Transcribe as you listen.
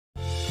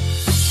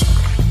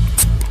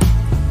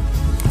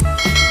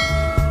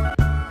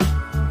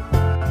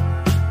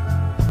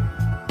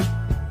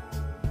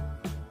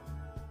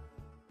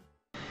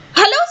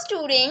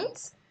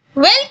students,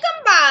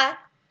 welcome back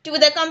to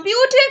the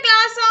computer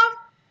class of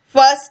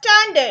 1st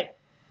standard.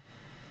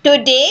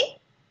 Today,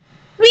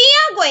 we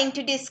are going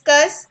to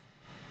discuss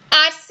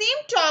our same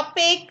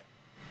topic,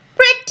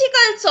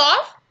 practicals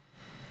of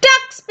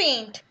tux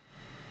paint.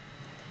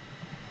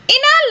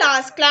 In our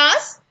last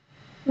class,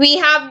 we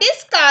have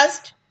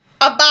discussed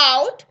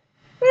about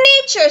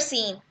nature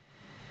scene.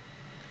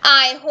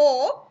 I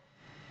hope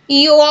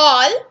you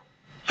all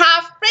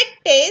have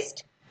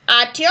practiced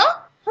at your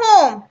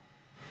home.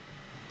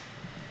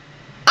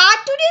 Our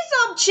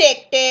today's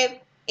objective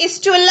is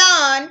to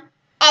learn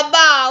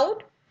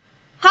about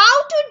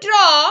how to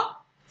draw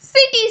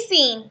city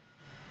scene,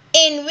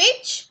 in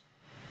which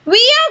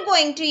we are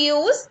going to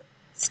use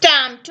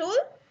stamp tool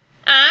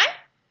and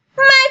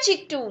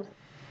magic tool.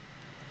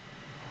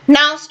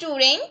 Now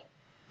students,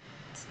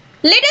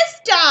 let us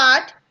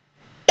start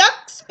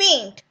tux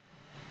paint.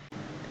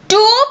 To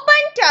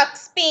open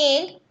tux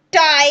paint,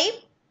 type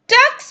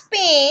tux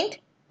paint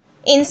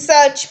in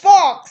search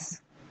box.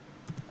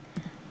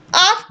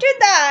 After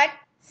that,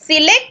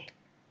 select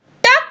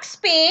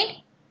tux paint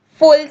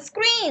full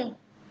screen.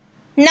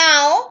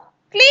 Now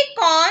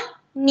click on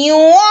new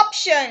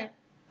option.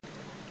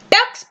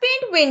 Tux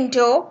paint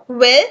window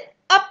will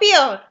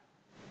appear.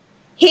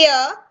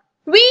 Here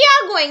we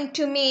are going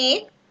to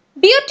make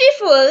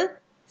beautiful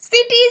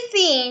city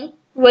scene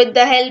with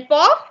the help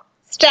of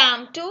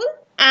stamp tool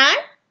and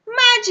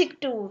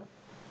magic tool.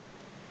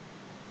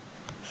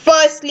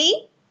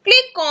 Firstly,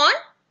 click on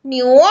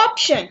new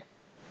option.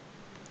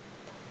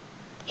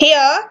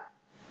 Here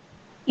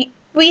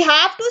we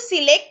have to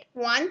select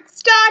one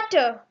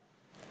starter.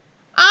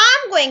 I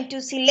am going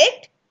to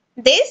select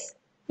this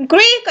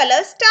grey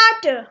color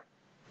starter.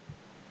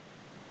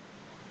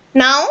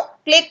 Now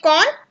click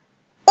on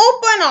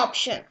open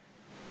option.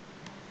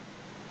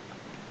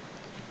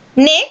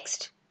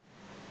 Next,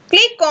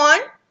 click on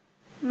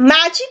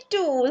magic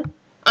tool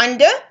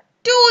under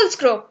tools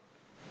group.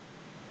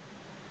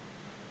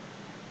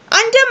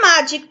 Under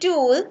magic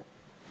tool,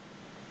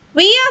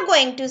 we are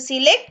going to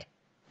select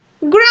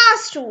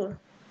grass tool.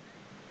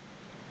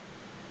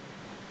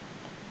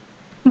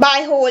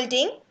 By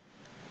holding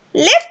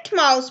left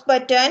mouse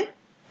button,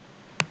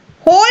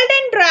 hold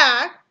and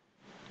drag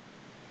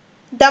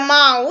the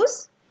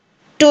mouse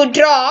to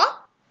draw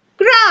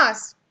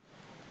grass.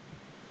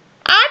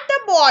 At the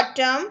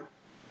bottom,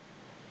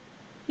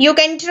 you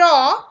can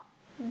draw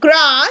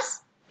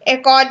grass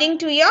according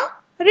to your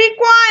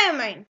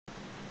requirement.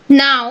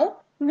 Now,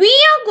 we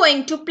are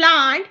going to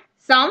plant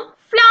some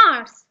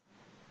flowers.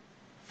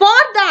 For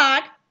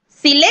that,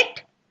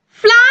 select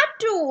flower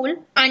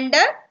tool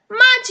under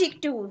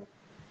magic tool.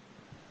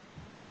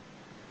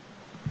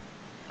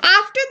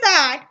 After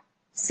that,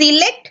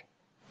 select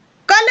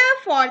color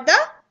for the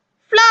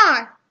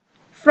flower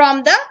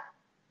from the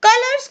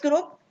colors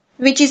group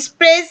which is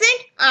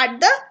present at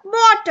the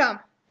bottom.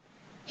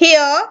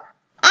 Here,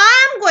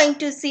 I am going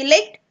to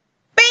select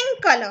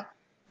pink color.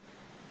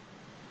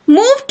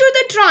 Move to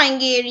the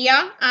drawing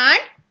area and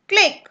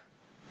click.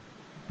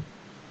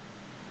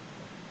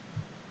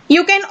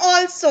 You can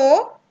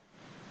also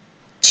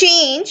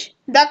change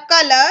the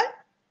color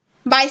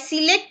by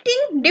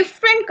selecting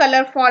different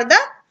color for the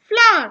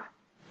flower.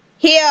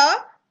 Here,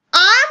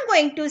 I am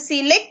going to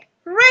select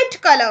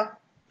red color.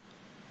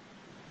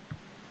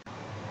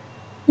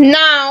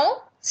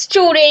 Now,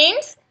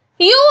 students,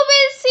 you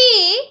will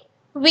see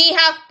we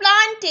have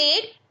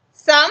planted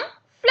some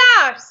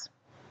flowers.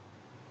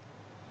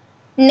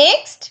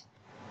 Next,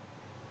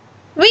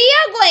 we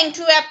are going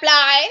to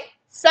apply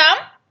some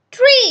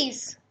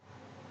trees.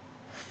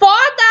 For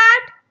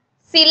that,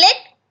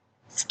 select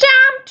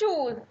stamp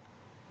tool.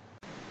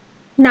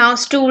 Now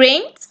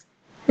students,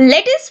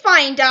 let us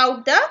find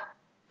out the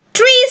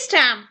tree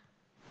stamp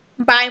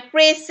by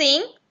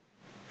pressing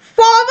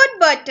forward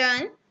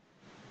button.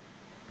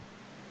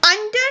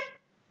 Under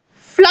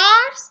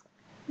flowers,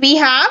 we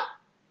have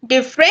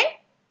different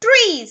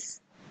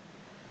trees.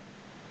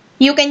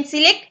 You can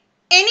select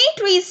any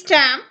tree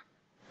stamp.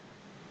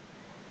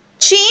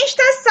 Change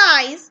the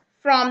size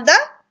from the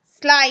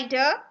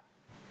slider.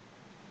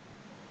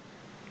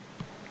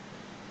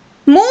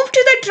 Move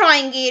to the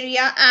drawing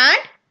area and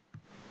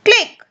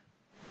click.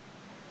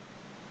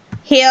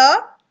 Here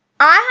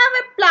I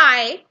have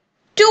applied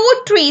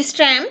 2 tree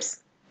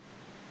stamps.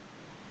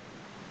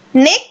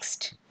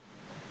 Next,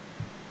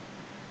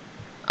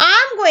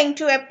 I am going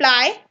to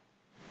apply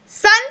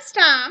sun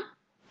stamp.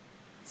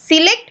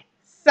 Select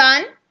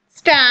sun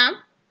stamp.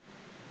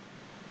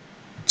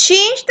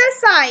 Change the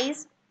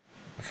size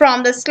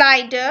from the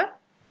slider.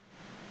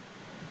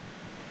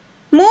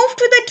 Move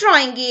to the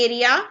drawing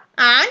area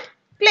and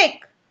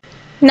click.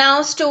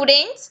 Now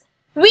students,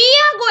 we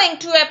are going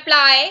to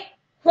apply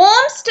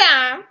home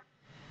stamp.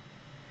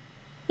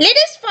 Let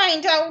us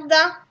find out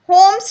the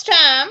home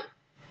stamp.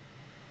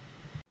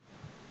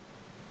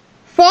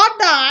 For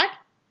that,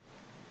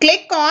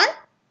 click on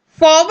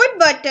forward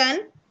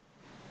button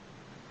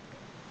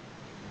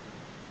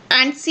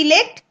and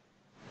select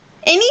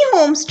any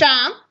home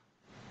stamp.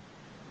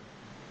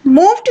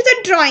 Move to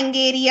the drawing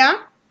area.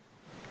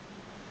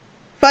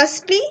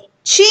 Firstly,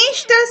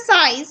 change the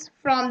size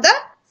from the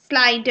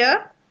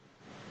slider.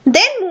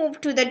 Then move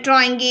to the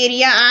drawing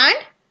area and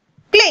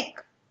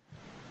click.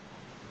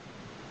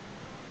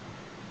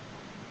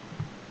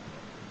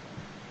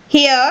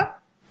 Here,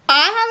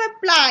 I have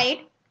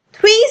applied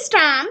 3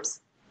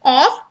 stamps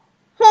of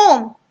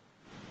home.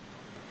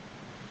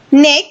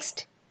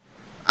 Next,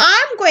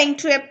 I am going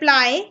to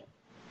apply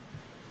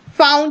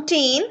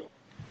fountain,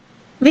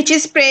 which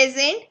is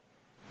present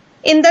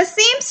in the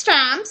same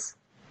stamps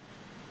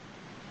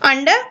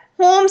under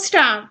home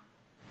stamp.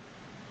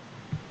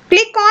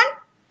 Click on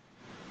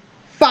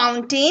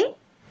fountain,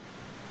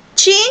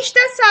 change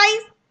the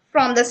size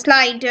from the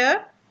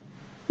slider,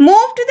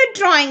 move to the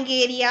drawing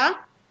area.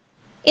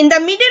 In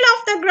the middle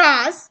of the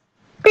grass,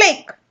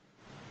 click.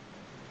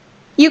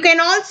 You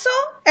can also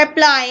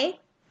apply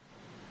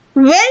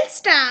well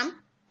stamp.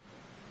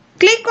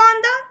 Click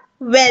on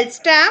the well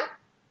stamp,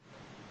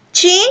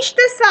 change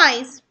the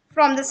size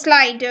from the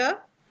slider,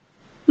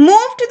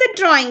 move to the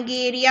drawing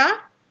area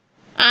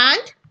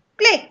and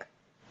click.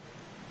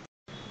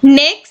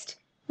 Next,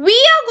 we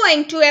are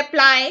going to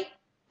apply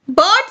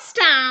bird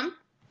stamp.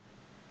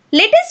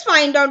 Let us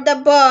find out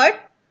the bird.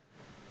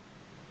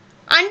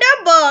 Under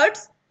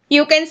birds,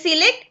 you can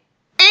select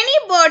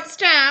any bird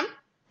stamp.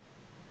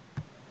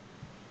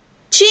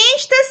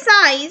 Change the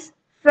size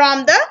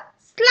from the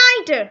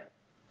slider.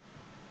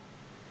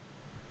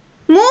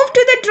 Move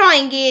to the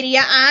drawing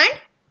area and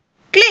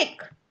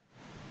click.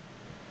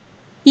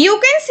 You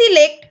can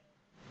select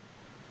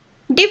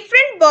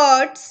different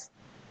birds,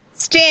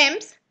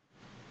 stems.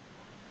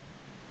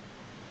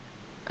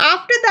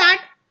 After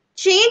that,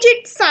 change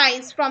its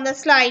size from the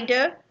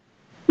slider.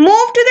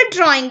 Move to the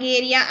drawing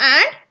area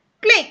and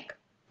click.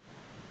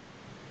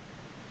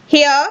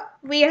 Here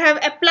we have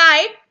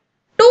applied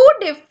 2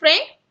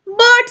 different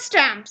bird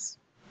stamps.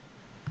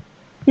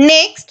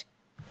 Next,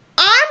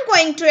 I am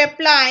going to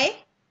apply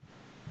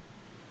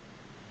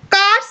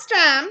car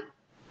stamp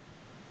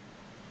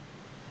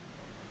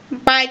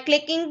by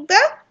clicking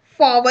the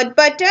forward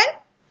button.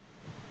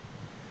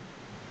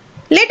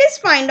 Let us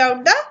find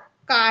out the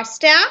car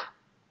stamp.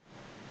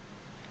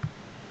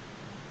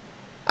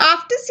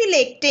 After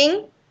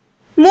selecting,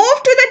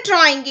 move to the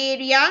drawing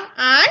area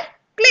and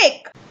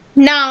click.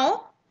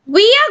 Now,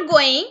 we are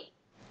going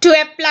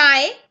to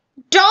apply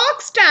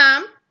dog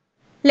stamp.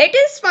 Let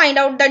us find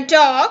out the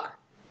dog.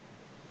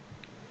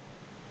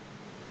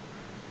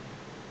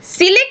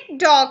 Select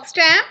dog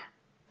stamp.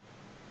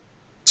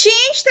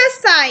 Change the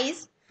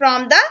size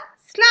from the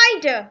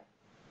slider.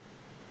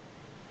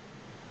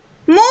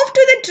 Move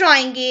to the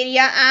drawing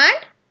area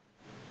and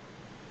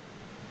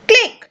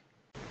click.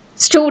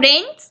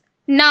 Students,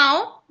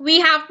 now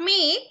we have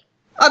made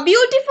a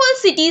beautiful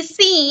city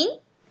scene.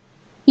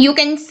 You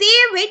can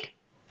save it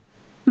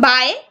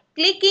by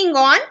clicking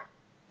on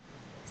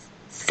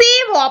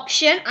Save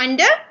option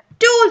under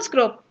Tools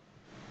group.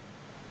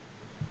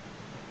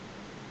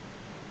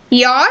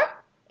 Your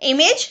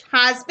image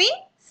has been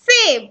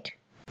saved.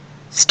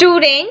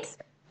 Students,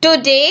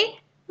 today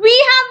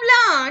we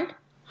have learned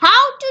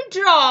how to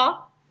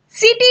draw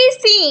city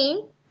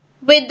scene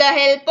with the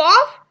help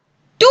of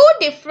 2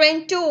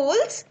 different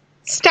tools,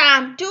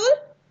 stamp tool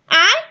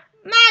and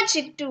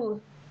magic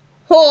tool.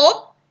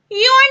 Hope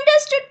you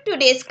understood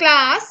today's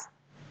class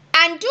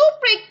and do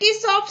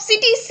practice of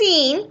city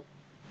scene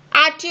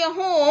at your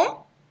home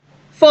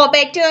for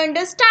better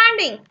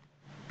understanding.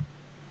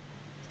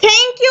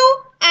 Thank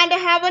you and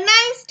have a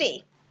nice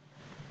day.